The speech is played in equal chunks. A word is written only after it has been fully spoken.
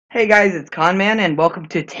Hey guys, it's Conman, and welcome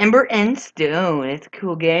to Timber and Stone. It's a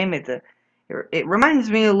cool game. It reminds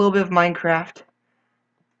me a little bit of Minecraft,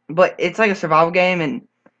 but it's like a survival game, and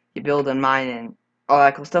you build and mine and all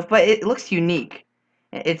that cool stuff. But it looks unique.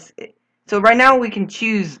 So right now we can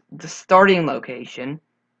choose the starting location.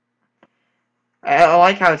 I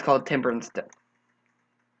like how it's called Timber and Stone.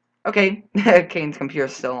 Okay, Kane's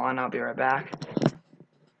computer's still on. I'll be right back.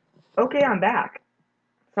 Okay, I'm back.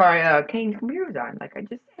 Sorry, Kane's computer's on, like I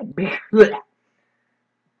just said.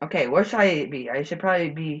 Okay, where should I be? I should probably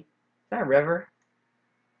be. Is that a river?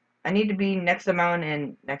 I need to be next to a mountain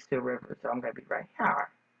and next to a river, so I'm gonna be right here.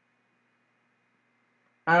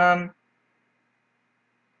 Um,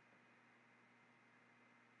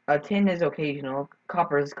 tin is occasional,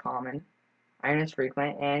 copper is common, iron is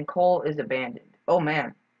frequent, and coal is abandoned. Oh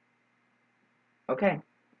man. Okay.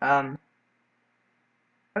 Um.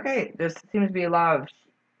 Okay. There seems to be a lot of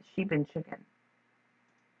sheep and chicken.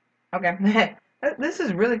 Okay. This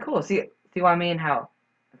is really cool. See what I mean? How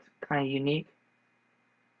it's kind of unique.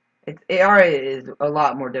 It already is a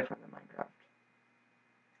lot more different than Minecraft,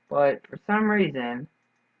 but for some reason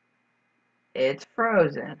it's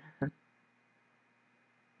frozen.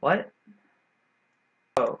 What?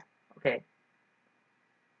 Oh. Okay.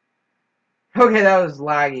 Okay, that was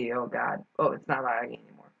laggy. Oh god. Oh, it's not laggy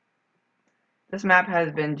anymore. This map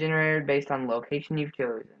has been generated based on the location you've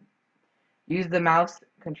chosen. Use the mouse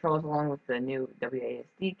controls along with the new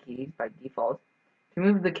WASD keys by default to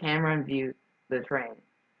move the camera and view the terrain.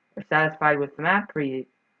 If satisfied with the map,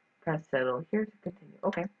 press settle here to continue.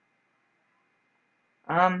 Okay.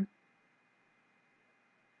 Um.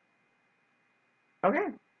 Okay.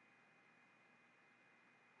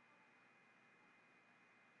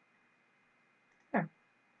 Yeah.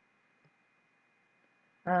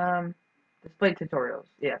 Um. Display tutorials.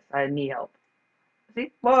 Yes, I need help. See?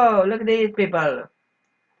 Whoa! Look at these people.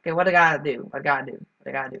 Okay, what I gotta do? What I gotta do? What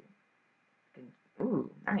I gotta do? Ooh,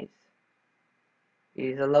 nice.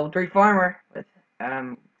 He's a level 3 farmer with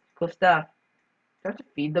cool stuff. Do I have to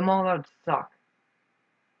feed them all? That would suck.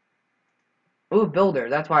 Ooh, builder.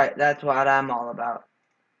 That's what I'm all about.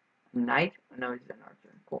 Knight? No, he's an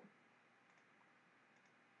archer. Cool.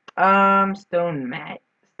 Stone mat.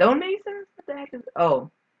 Stonemason? What the heck is? Oh,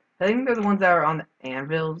 I think they're the ones that are on the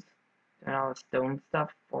anvils and all the stone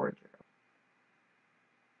stuff. Forager.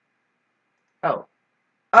 Oh,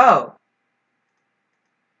 oh,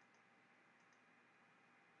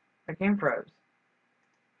 the game froze.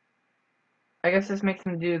 I guess this makes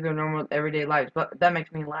them do their normal everyday lives, but that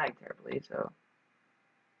makes me lag terribly. So.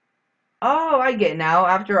 Oh, I get it now.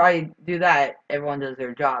 After I do that, everyone does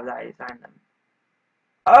their job that I assigned them.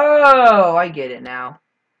 Oh, I get it now.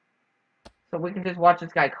 So we can just watch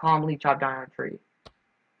this guy calmly chop down a tree.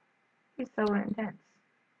 He's so intense.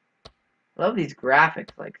 I love these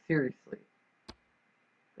graphics, like, seriously.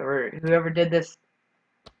 Whoever did this,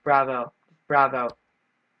 bravo. Bravo.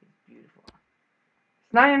 It's beautiful.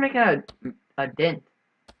 It's not even making a dent.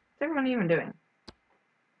 What's everyone even doing?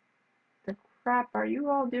 The crap are you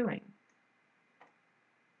all doing?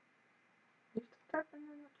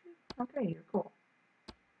 Okay, you're cool.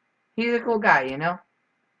 He's a cool guy, you know?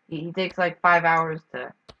 He takes like 5 hours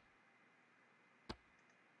to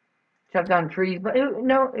chop down trees, but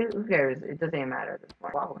who cares? It doesn't even matter at this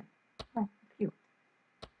point. Wobbling. Oh, cute.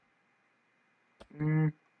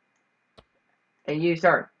 Hey, you,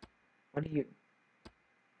 sir. What are you?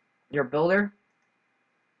 You're a builder?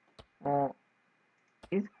 Well,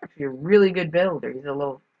 he's actually a really good builder. He's a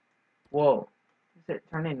little... Whoa. Is it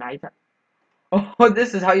turning nighttime? Oh,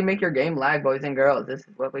 this is how you make your game lag, boys and girls. This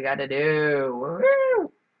is what we gotta do.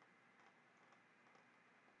 Woo!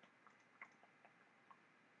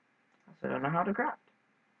 I also don't know how to craft.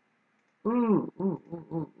 Ooh.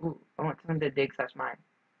 I want someone to dig such mine.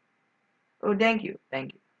 Oh, thank you.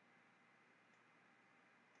 Thank you.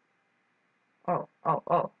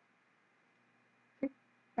 Oh. See?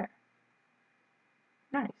 There.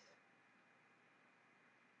 Nice.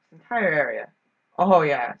 This entire area. Oh,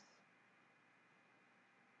 yes.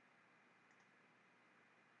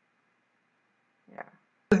 Yeah.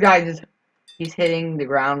 This guy he's hitting the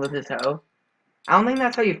ground with his hoe. I don't think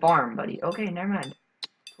that's how you farm, buddy. Okay, never mind.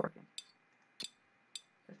 It's working.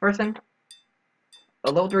 This person,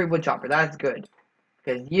 a level 3 wood chopper. That's good.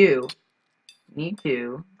 Because you need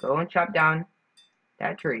to go and chop down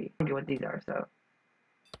that tree. I don't get what these are, so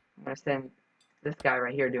I'm going to send this guy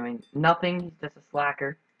right here doing nothing. He's just a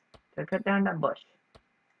slacker. To cut down that bush.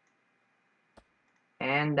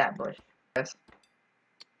 And that bush. Yes.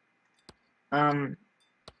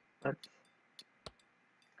 Let's...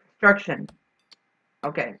 Construction.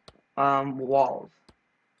 Okay. Walls.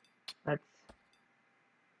 Let's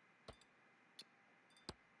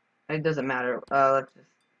It doesn't matter. Let's just,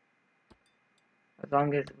 as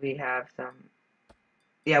long as we have some,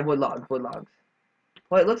 yeah, wood logs, wood logs.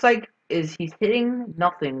 What it looks like is he's hitting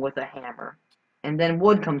nothing with a hammer, and then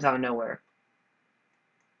wood comes out of nowhere.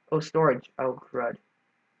 Oh, storage. Oh, crud.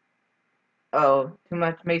 Oh, too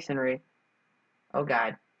much masonry. Oh,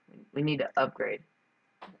 God. We need to upgrade.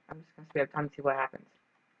 I'm just gonna spare time to see what happens.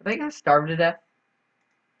 Are they gonna starve to death?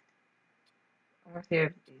 I wanna see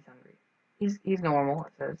if he's hungry. He's normal,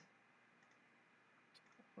 it says.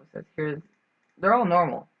 It says here's, they're all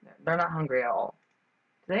normal. They're not hungry at all.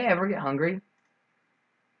 Do they ever get hungry?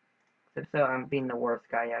 If so, I'm being the worst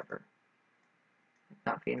guy ever.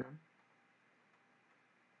 Not feeding them.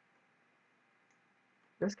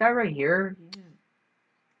 This guy right here,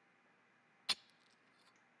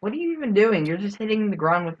 what are you even doing? You're just hitting the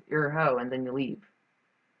ground with your hoe and then you leave.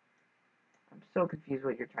 I'm so confused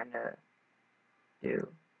what you're trying to do.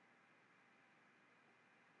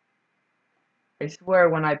 I swear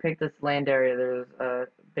when I picked this land area there was a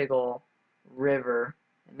big ol' river.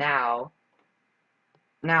 Now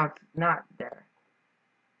it's not there.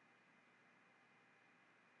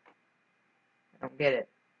 I don't get it.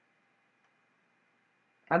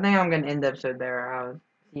 I think I'm gonna end the episode there. I'll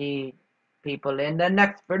see people in the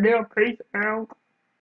next video. Peace out.